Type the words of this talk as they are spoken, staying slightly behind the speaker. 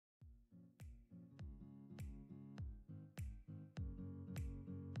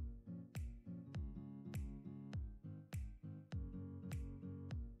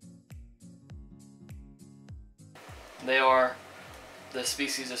They are the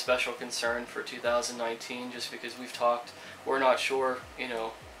species of special concern for 2019, just because we're not sure, you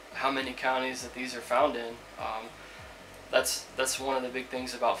know, how many counties that these are found in. That's one of the big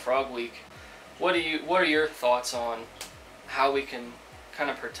things about Frog Week. What are your thoughts on how we can kind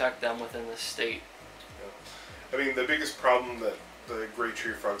of protect them within the state? Yeah. I mean, the biggest problem that the gray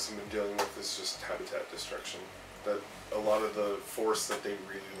tree frogs have been dealing with is just habitat destruction. That a lot of the forests that they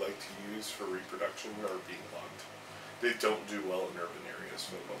really like to use for reproduction are being logged. They don't do well in urban areas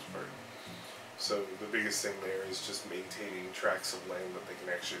for the most part. So the biggest thing there is just maintaining tracts of land that they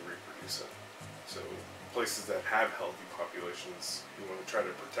can actually reproduce in. So places that have healthy populations, you want to try to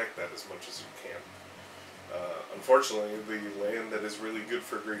protect that as much as you can. Unfortunately, the land that is really good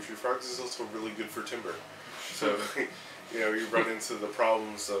for gray tree frogs is also really good for timber. So you know, you run into the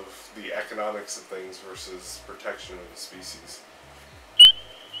problems of the economics of things versus protection of the species.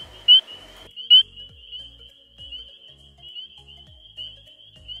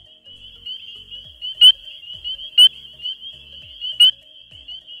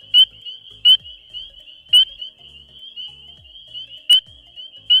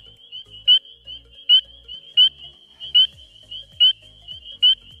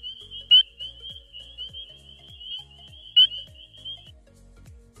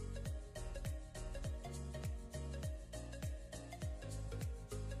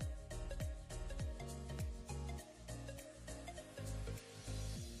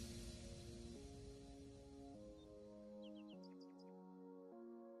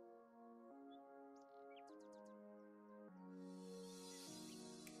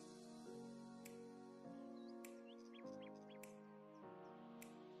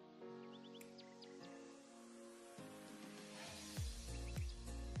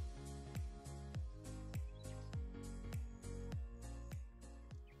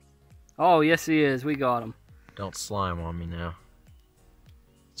 Oh, yes he is. We got him. Don't slime on me now.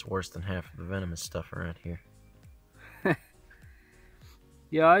 It's worse than half of the venomous stuff around here.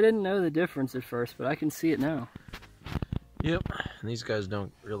 Yeah, I didn't know the difference at first, but I can see it now. Yep, and these guys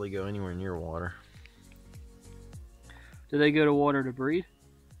don't really go anywhere near water. Do they go to water to breed?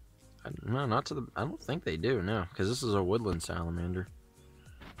 No, not to the... I don't think they do, no. Because this is a woodland salamander.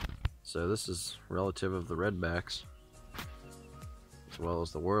 So this is relative of the redbacks, as well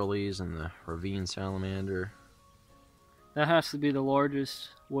as the whirlies and the ravine salamander. That has to be the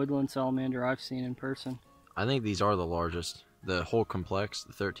largest woodland salamander I've seen in person. I think these are the largest. The whole complex,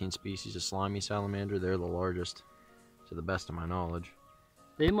 the 13 species of slimy salamander, they're the largest, to the best of my knowledge.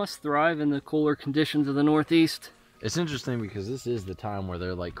 They must thrive in the cooler conditions of the Northeast. It's interesting because this is the time where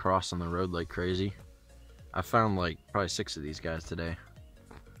they're like crossing the road like crazy. I found like probably 6 of these guys today.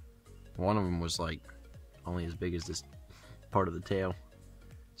 One of them was like only as big as this part of the tail.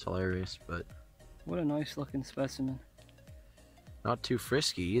 It's hilarious, but what a nice looking specimen. Not too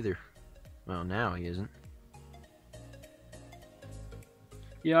frisky either. Well, now he isn't.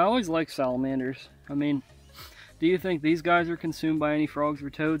 Yeah, I always like salamanders. I mean, do you think these guys are consumed by any frogs or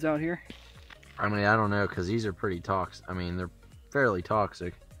toads out here? I mean, I don't know, because these are pretty toxic. I mean, they're fairly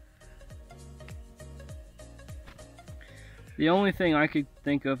toxic. The only thing I could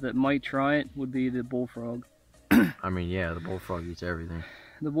think of that might try it would be the bullfrog. I mean, yeah, the bullfrog eats everything.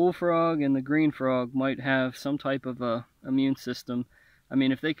 The bullfrog and the green frog might have some type of a immune system. I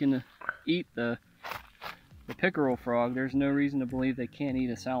mean, if they can eat the pickerel frog, there's no reason to believe they can't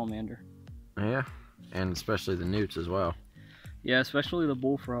eat a salamander. Yeah, and especially the newts as well. Yeah, especially the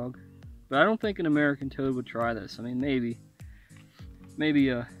bullfrog. But I don't think an American toad would try this. I mean, maybe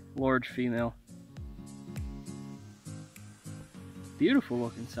a large female. Beautiful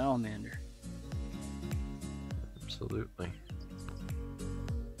looking salamander. Absolutely.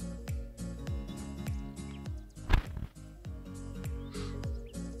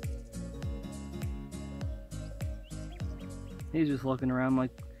 He's just looking around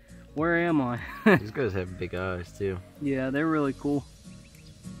like, where am I? These guys have big eyes too. Yeah, they're really cool.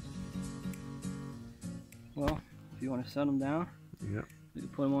 Well, if you want to set him down, yep, we can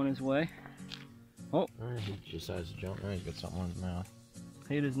put him on his way. Oh, he decides to jump. Now he's got something on his mouth.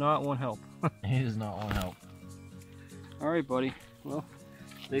 He does not want help. He does not want help. All right, buddy. Well,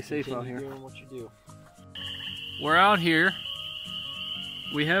 stay safe out here. Doing what you do. We're out here.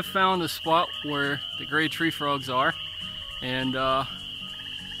 We have found a spot where the gray tree frogs are, and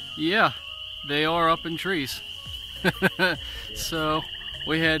yeah, they are up in trees. Yeah. So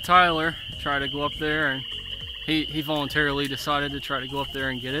we had Tyler try to go up there, and he voluntarily decided to try to go up there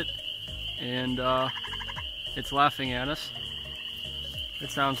and get it, and it's laughing at us. It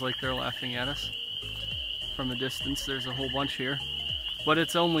sounds like they're laughing at us from a distance. There's a whole bunch here, but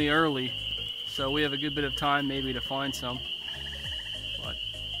it's only early, so we have a good bit of time maybe to find some. But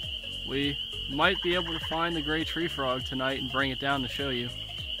we might be able to find the gray tree frog tonight and bring it down to show you.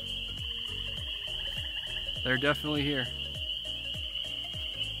 They're definitely here.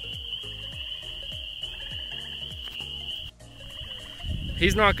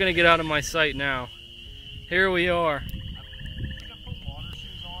 He's not going to get out of my sight now. Here we are. I put water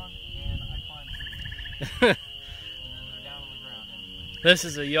shoes on and I climb trees. And then they're down on the ground anyway. This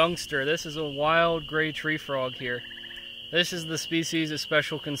is a youngster. This is a wild gray tree frog here. This is the species of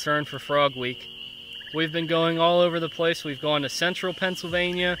special concern for Frog Week. We've been going all over the place. We've gone to central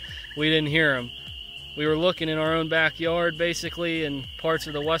Pennsylvania. We didn't hear him. We were looking in our own backyard, basically, in parts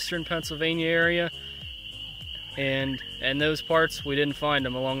of the western Pennsylvania area. And in those parts, we didn't find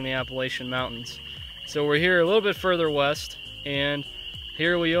them along the Appalachian Mountains. So we're here a little bit further west, and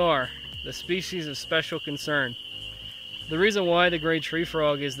here we are, the species of special concern. The reason why the gray tree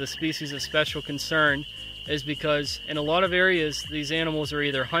frog is the species of special concern is because in a lot of areas, these animals are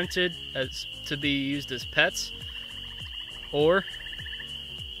either hunted to be used as pets, or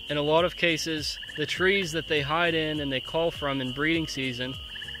in a lot of cases, the trees that they hide in and they call from in breeding season,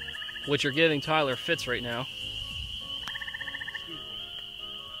 which are giving Tyler fits right now.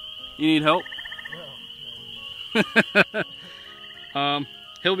 You need help? No.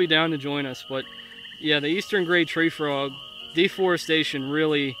 He'll be down to join us, but yeah, the eastern gray tree frog, deforestation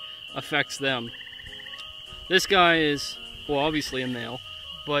really affects them. This guy is, well, obviously a male,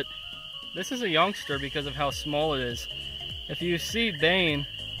 but this is a youngster because of how small it is. If you see Bane,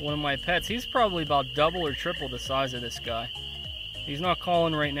 one of my pets, he's probably about double or triple the size of this guy. He's not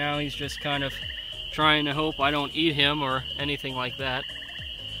calling right now, he's just kind of trying to hope I don't eat him or anything like that.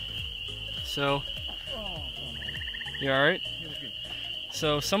 So, you alright?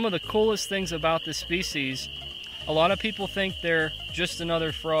 So some of the coolest things about this species, a lot of people think they're just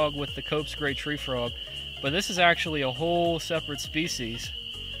another frog with the Cope's gray tree frog, but this is actually a whole separate species.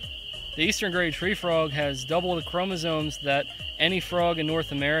 The eastern gray tree frog has double the chromosomes that any frog in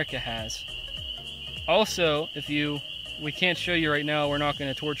North America has. Also, we can't show you right now, we're not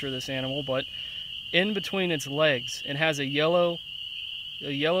going to torture this animal, but in between its legs, it has a yellowish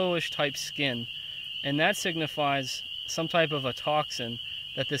type skin, and that signifies some type of a toxin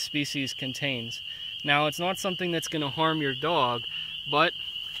that this species contains. Now, it's not something that's going to harm your dog, but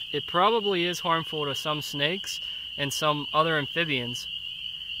it probably is harmful to some snakes and some other amphibians.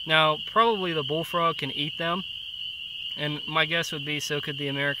 Now, probably the bullfrog can eat them, and my guess would be so could the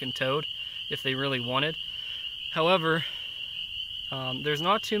American toad if they really wanted. However, there's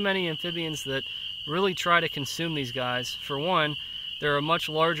not too many amphibians that really try to consume these guys. For one, they're a much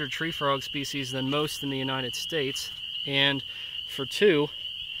larger tree frog species than most in the United States, and for two,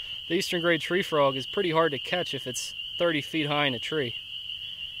 the eastern gray tree frog is pretty hard to catch if it's 30 feet high in a tree.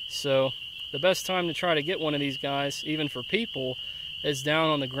 So the best time to try to get one of these guys, even for people, is down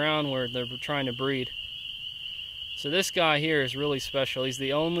on the ground where they're trying to breed. So this guy here is really special. He's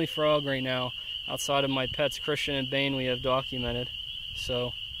the only frog right now outside of my pets Christian and Bane we have documented.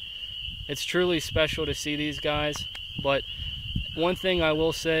 So it's truly special to see these guys. But one thing I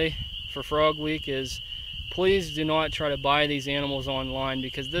will say for Frog Week is please do not try to buy these animals online,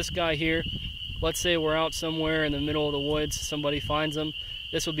 because this guy here, let's say we're out somewhere in the middle of the woods, somebody finds them,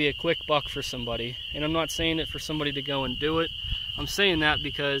 this will be a quick buck for somebody. And I'm not saying it for somebody to go and do it. I'm saying that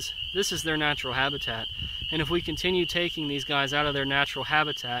because this is their natural habitat. And if we continue taking these guys out of their natural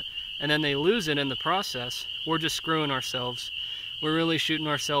habitat and then they lose it in the process, we're just screwing ourselves. We're really shooting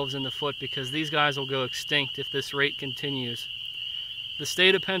ourselves in the foot, because these guys will go extinct if this rate continues. The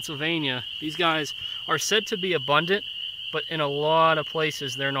state of Pennsylvania, these guys are said to be abundant, but in a lot of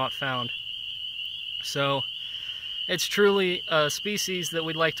places they're not found. So it's truly a species that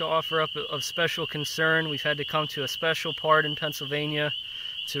we'd like to offer up of special concern. We've had to come to a special part in Pennsylvania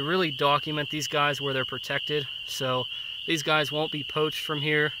to really document these guys where they're protected. So these guys won't be poached from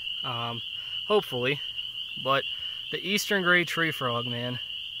here, hopefully. But the eastern gray tree frog, man.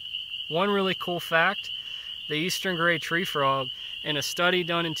 One really cool fact, the eastern gray tree frog, in a study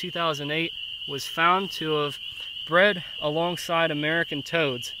done in 2008, was found to have bred alongside American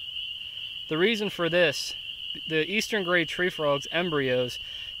toads. The reason for this, the eastern gray tree frog's embryos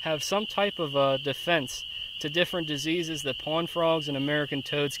have some type of a defense to different diseases that pond frogs and American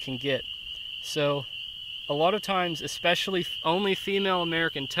toads can get. So a lot of times, especially only female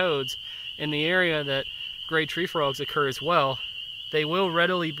American toads in the area that gray tree frogs occur as well, they will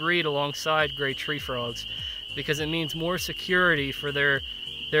readily breed alongside gray tree frogs, because it means more security for their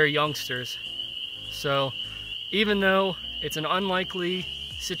youngsters. So even though it's an unlikely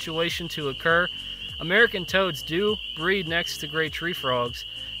situation to occur, American toads do breed next to gray tree frogs,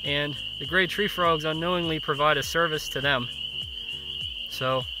 and the gray tree frogs unknowingly provide a service to them.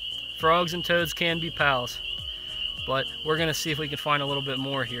 So frogs and toads can be pals, but we're going to see if we can find a little bit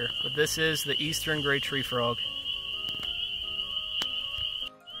more here. But this is the eastern gray tree frog.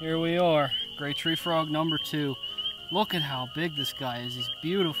 Here we are, gray tree frog number 2. Look at how big this guy is. He's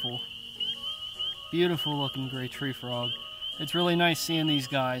beautiful. Beautiful looking gray tree frog. It's really nice seeing these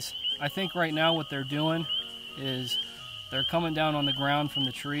guys. I think right now what they're doing is they're coming down on the ground from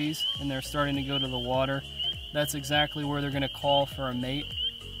the trees and they're starting to go to the water. That's exactly where they're going to call for a mate.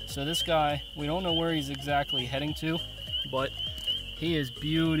 So this guy, we don't know where he's exactly heading to, but he is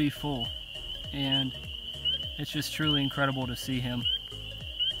beautiful, and it's just truly incredible to see him.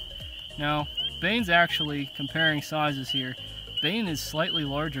 Now, Bane's actually comparing sizes here. Bane is slightly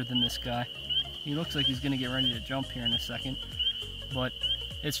larger than this guy. He looks like he's going to get ready to jump here in a second, but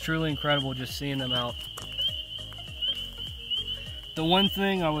it's truly incredible just seeing them out. The one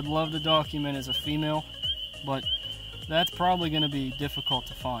thing I would love to document is a female, but that's probably going to be difficult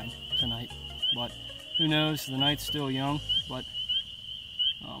to find tonight. But who knows, the night's still young, but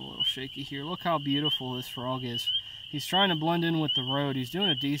I'm a little shaky here. Look how beautiful this frog is. He's trying to blend in with the road. He's doing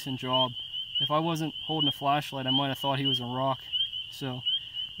a decent job. If I wasn't holding a flashlight, I might have thought he was a rock. So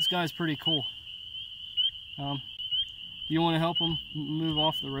this guy's pretty cool. Do you want to help him move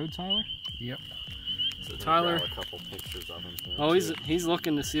off the road, Tyler? Yep. So Tyler, a couple pictures of him. Oh, he's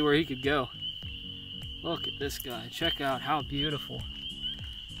looking to see where he could go. Look at this guy. Check out how beautiful.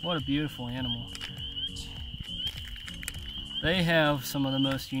 What a beautiful animal. They have some of the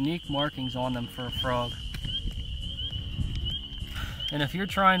most unique markings on them for a frog. And if you're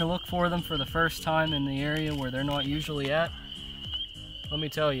trying to look for them for the first time in the area where they're not usually at, let me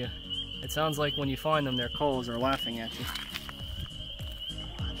tell you, it sounds like when you find them, their calls are laughing at you.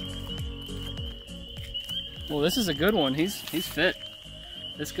 Well, this is a good one. He's fit.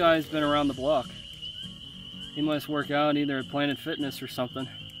 This guy's been around the block. He must work out either at Planet Fitness or something.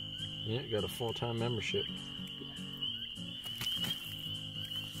 Yeah, got a full-time membership.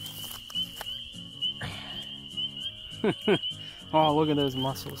 Oh, look at those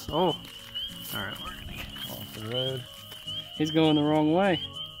muscles. Oh. Alright, we're gonna get off the road. He's going the wrong way.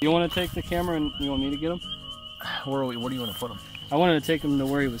 You want to take the camera and you want me to get him? Where do you want to put him? I wanted to take him to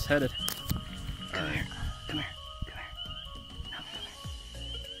where he was headed. Come here. Come here. Come here. No, come here.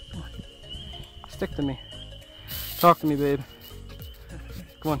 Come on. Stick to me. Talk to me, babe.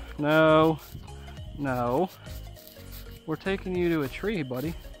 Come on. No. No. We're taking you to a tree,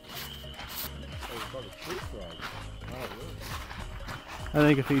 buddy. I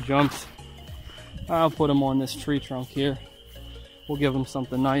think if he jumps, I'll put him on this tree trunk here. We'll give him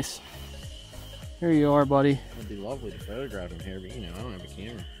something nice. Here you are, buddy. It'd be lovely to photograph him here, but you know, I don't have a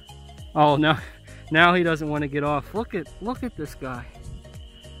camera. Oh, now he doesn't want to get off. Look at this guy.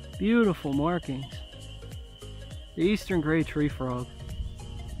 Beautiful markings. The eastern gray tree frog.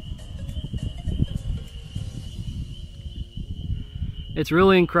 It's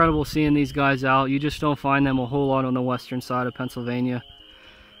really incredible seeing these guys out. You just don't find them a whole lot on the western side of Pennsylvania.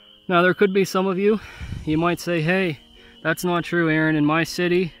 Now, there could be some of you might say, hey, that's not true, Aaron. In my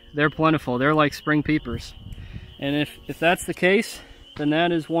city, they're plentiful. They're like spring peepers. And if that's the case, then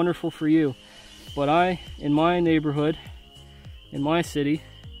that is wonderful for you. But in my neighborhood, in my city,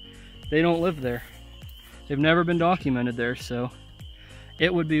 they don't live there. They've never been documented there, so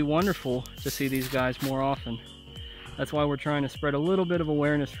it would be wonderful to see these guys more often. That's why we're trying to spread a little bit of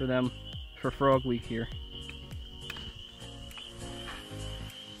awareness for them for Frog Week here.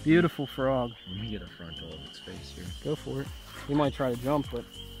 Beautiful frog. Let me get a frontal of its face here. Go for it. He might try to jump, but...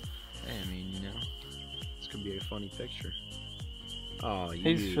 Hey, I mean, you know, this could be a funny picture. Oh, you.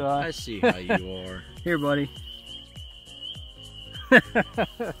 He's shy. I see how you are. Here, buddy.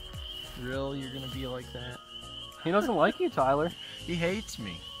 Really? You're gonna be like that? He doesn't like you, Tyler. He hates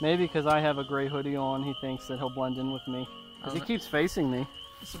me. Maybe because I have a gray hoodie on, he thinks that he'll blend in with me. Because he keeps facing me.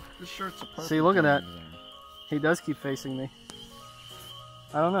 The shirt's a perfect. See, look at that. He does keep facing me.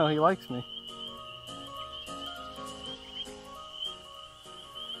 I don't know, he likes me.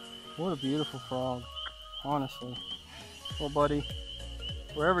 What a beautiful frog, honestly. Well, buddy,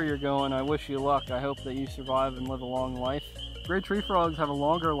 wherever you're going, I wish you luck. I hope that you survive and live a long life. Gray tree frogs have a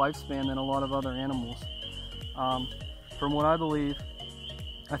longer lifespan than a lot of other animals. From what I believe,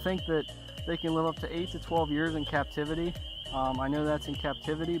 I think that they can live up to 8 to 12 years in captivity. I know that's in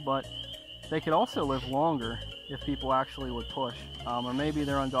captivity, but they could also live longer if people actually would push. Or maybe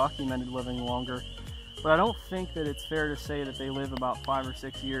they're undocumented living longer. But I don't think that it's fair to say that they live about 5 or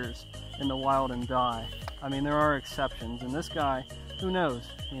 6 years in the wild and die. I mean, there are exceptions, and this guy, who knows,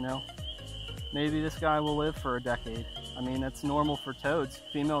 you know? Maybe this guy will live for a decade. I mean, that's normal for toads.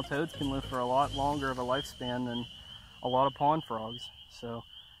 Female toads can live for a lot longer of a lifespan than a lot of pond frogs. So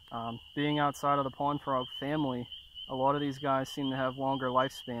being outside of the pond frog family, a lot of these guys seem to have longer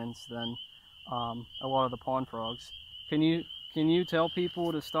lifespans than a lot of the pond frogs. Can you tell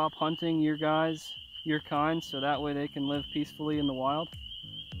people to stop hunting your kind, so that way they can live peacefully in the wild?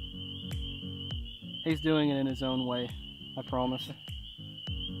 He's doing it in his own way, I promise.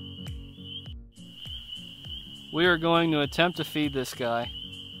 We are going to attempt to feed this guy.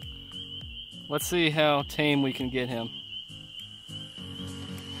 Let's see how tame we can get him.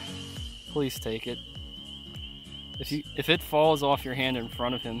 Please take it. If it falls off your hand in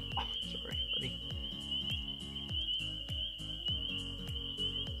front of him. Oh, sorry, buddy.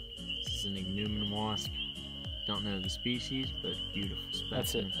 This is an ignumen wasp. Don't know the species, but beautiful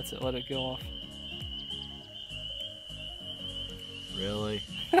specimen. That's it. Let it go off. Really?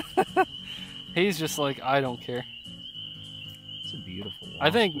 He's just like, I don't care. It's a beautiful wasp.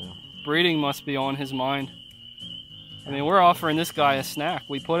 I think breeding must be on his mind. I mean, we're offering this guy a snack.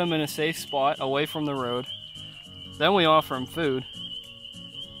 We put him in a safe spot away from the road. Then we offer him food.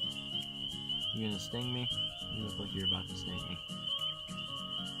 You gonna sting me? You look like you're about to sting me.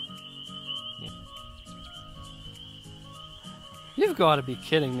 Yeah. You've got to be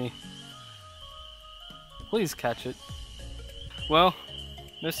kidding me. Please catch it. Well,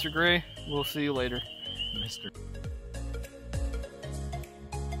 Mr. Gray, we'll see you later. Mr.